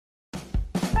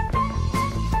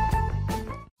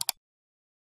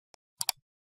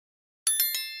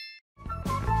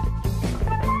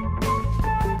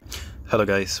Hello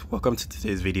guys, welcome to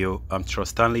today's video. I'm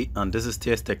Trust Stanley and this is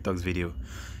TS Tech Talks video.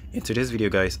 In today's video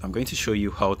guys, I'm going to show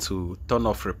you how to turn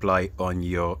off reply on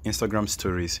your Instagram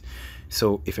stories.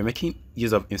 So if you're making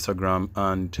use of Instagram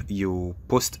and you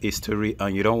post a story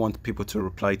and you don't want people to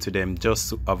reply to them just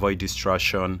to avoid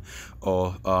distraction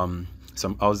or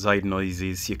some outside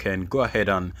noises, you can go ahead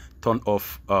and turn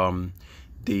off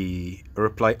the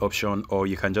reply option, or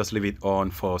you can just leave it on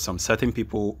for some certain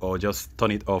people or just turn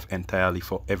it off entirely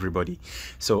for everybody.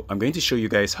 So I'm going to show you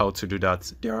guys how to do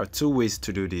that. There are two ways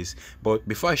to do this, but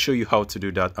before I show you how to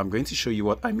do that, I'm going to show you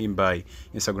what I mean by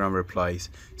Instagram replies.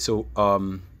 So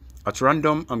at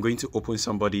random, I'm going to open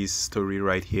somebody's story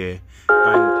right here,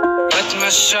 and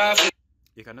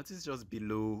you can notice just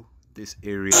below this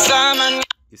area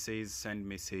it says send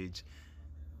message.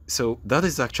 So that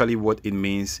is actually what it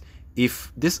means.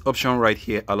 If this option right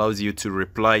here allows you to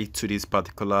reply to this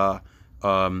particular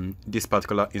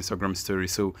Instagram story,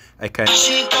 so I can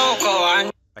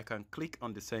click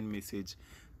on the send message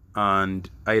and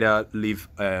either leave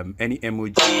any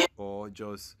emoji or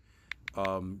just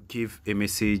give a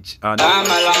message, and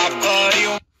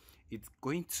it's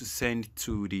going to send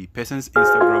to the person's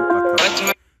Instagram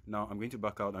account. Now I'm going to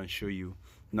back out and show you.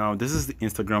 Now this is the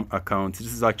Instagram account.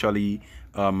 This is actually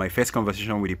my first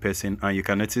conversation with the person, and you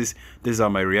can notice these are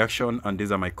my reaction and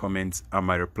these are my comments and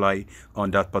my reply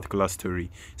on that particular story.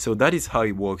 So that is how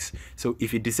it works. So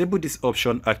if you disable this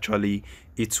option, actually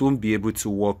it won't be able to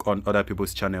work on other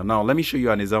people's channel. Now let me show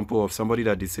you an example of somebody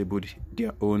that disabled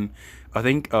their own. I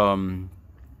think MKHZ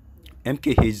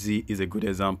is a good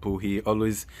example. He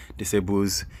always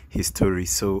disables his story.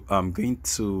 So I'm going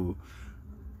to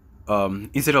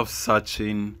instead of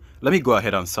searching, let me go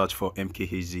ahead and search for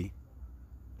MKHZ.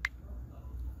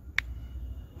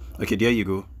 Okay, there you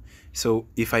go. So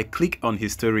if I click on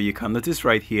his story, you can notice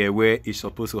right here where it's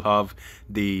supposed to have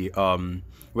the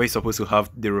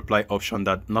reply option,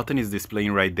 that nothing is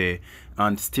displaying right there,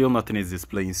 and still nothing is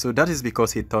displaying. So that is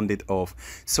because he turned it off.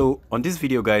 So on this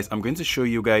video guys, I'm going to show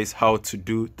you guys how to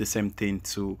do the same thing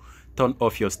to turn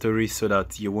off your story so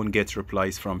that you won't get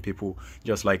replies from people,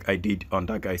 just like I did on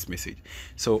that guy's message.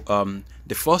 So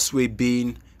the first way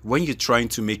being, when you're trying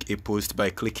to make a post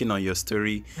by clicking on your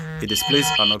story, it displays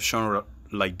an option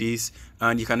like this,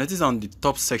 and you can notice on the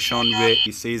top section where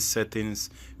it says settings,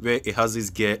 where it has this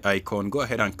gear icon. Go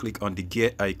ahead and click on the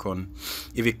gear icon.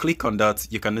 If you click on that,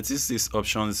 you can notice these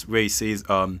options where it says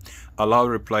allow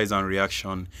replies and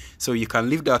reaction. So you can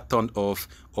leave that turned off,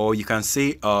 or you can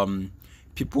say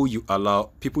people you allow,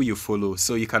 people you follow.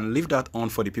 So you can leave that on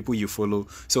for the people you follow,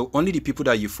 so only the people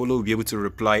that you follow will be able to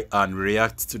reply and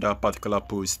react to that particular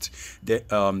post, to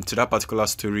that particular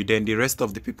story. Then the rest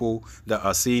of the people that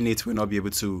are seeing it will not be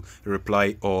able to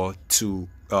reply or to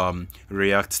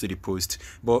react to the post.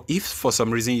 But if for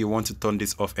some reason you want to turn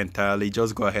this off entirely,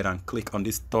 just go ahead and click on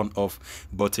this turn off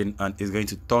button, and it's going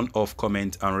to turn off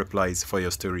comment and replies for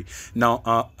your story.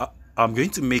 Now I'm going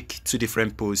to make two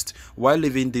different posts while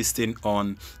leaving this thing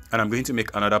on, and I'm going to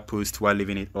make another post while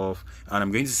leaving it off, and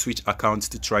I'm going to switch accounts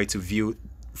to try to view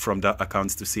from that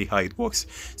account to see how it works.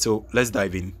 So let's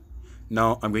dive in.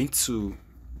 Now I'm going to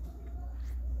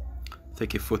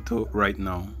take a photo right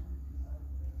now.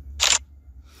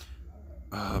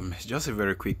 It's just a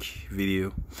very quick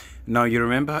video. Now you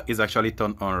remember it's actually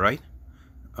turned on, right?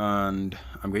 And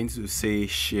I'm going to say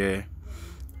share,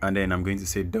 and then I'm going to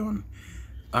say done.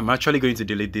 I'm actually going to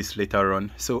delete this later on.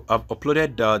 So I've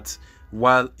uploaded that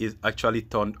while it's actually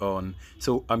turned on.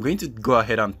 So I'm going to go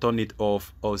ahead and turn it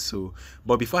off also.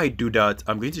 But before I do that,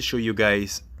 I'm going to show you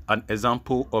guys an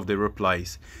example of the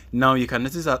replies. Now you can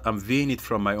notice that I'm viewing it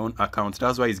from my own account.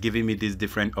 That's why it's giving me this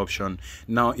different option.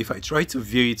 Now if I try to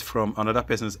view it from another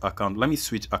person's account, let me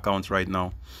switch account right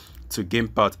now to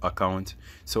Gamepad account.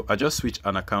 So I just switch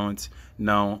an account.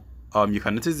 Now you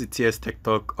can notice the TS Tech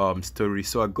Talk story,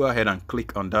 so I go ahead and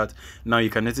click on that. Now you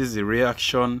can notice the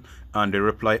reaction and the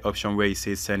reply option where it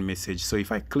says send message. So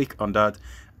if I click on that,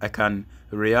 I can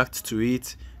react to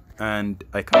it, and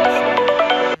I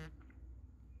can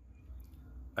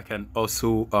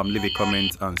also leave a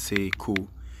comment and say cool.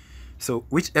 So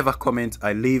whichever comment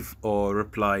I leave or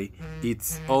reply,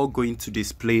 it's all going to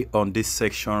display on this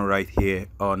section right here,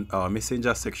 on our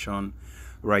messenger section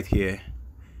right here,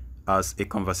 as a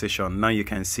conversation. Now you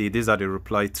can see these are the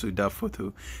reply to that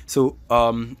photo. So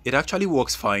it actually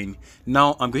works fine.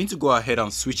 Now I'm going to go ahead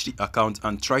and switch the account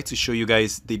and try to show you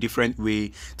guys the different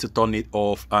way to turn it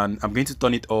off, and I'm going to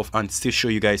turn it off and still show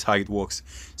you guys how it works.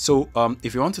 So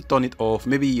if you want to turn it off,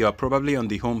 maybe you are probably on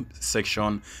the home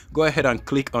section, go ahead and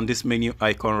click on this menu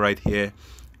icon right here,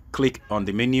 click on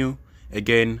the menu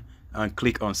again, and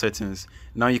click on settings.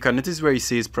 Now you can notice where it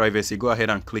says privacy, go ahead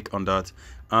and click on that,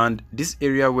 and this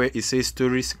area where it says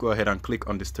stories, go ahead and click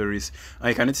on the stories, and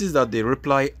you can notice that the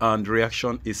reply and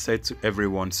reaction is set to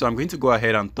everyone. So I'm going to go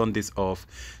ahead and turn this off.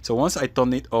 So once I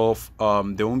turn it off,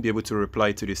 they won't be able to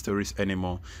reply to the stories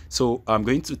anymore. So I'm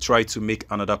going to try to make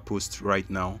another post right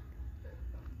now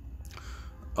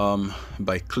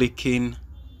by clicking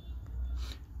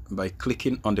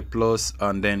on the plus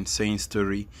and then saying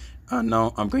story. And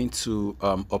now I'm going to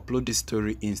upload this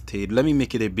story instead. Let me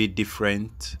make it a bit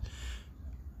different.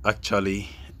 Actually,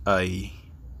 I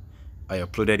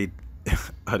uploaded it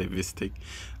at a mistake.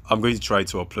 I'm going to try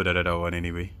to upload another one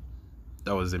anyway.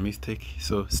 That was a mistake.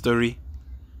 So story,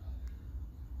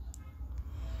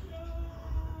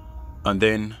 and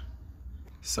then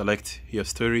select your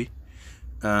story,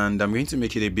 and I'm going to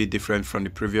make it a bit different from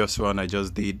the previous one I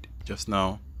just did just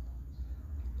now.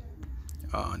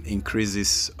 Increase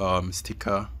this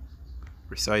sticker,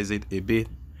 resize it a bit,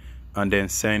 and then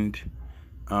send.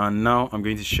 And now I'm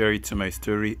going to share it to my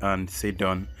story and say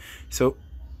done. So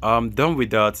I'm done with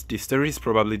that. The story is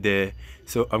probably there,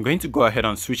 so I'm going to go ahead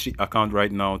and switch the account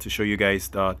right now to show you guys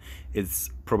that it's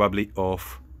probably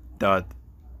off, that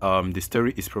the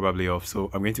story is probably off. So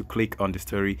I'm going to click on the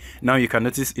story. Now you can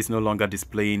notice it's no longer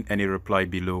displaying any reply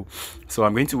below, so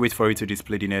I'm going to wait for it to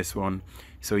display the next one.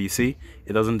 So you see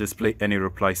it doesn't display any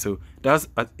reply. So that's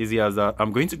as easy as that.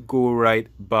 I'm going to go right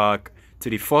back to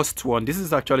the first one. This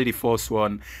is actually the first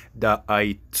one that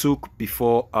I took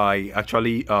before I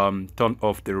actually turned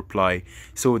off the reply.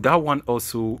 So that one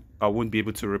also I won't be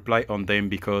able to reply on them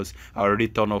because I already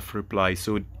turned off reply.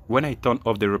 So when I turn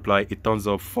off the reply, it turns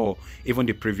off for even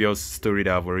the previous story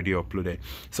that I've already uploaded.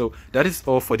 So that is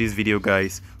all for this video,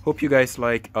 guys. Hope you guys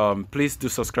like. Please do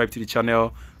subscribe to the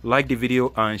channel, like the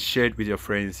video, and share it with your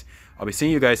friends. I'll be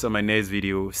seeing you guys on my next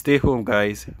video. Stay home,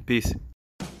 guys. Peace.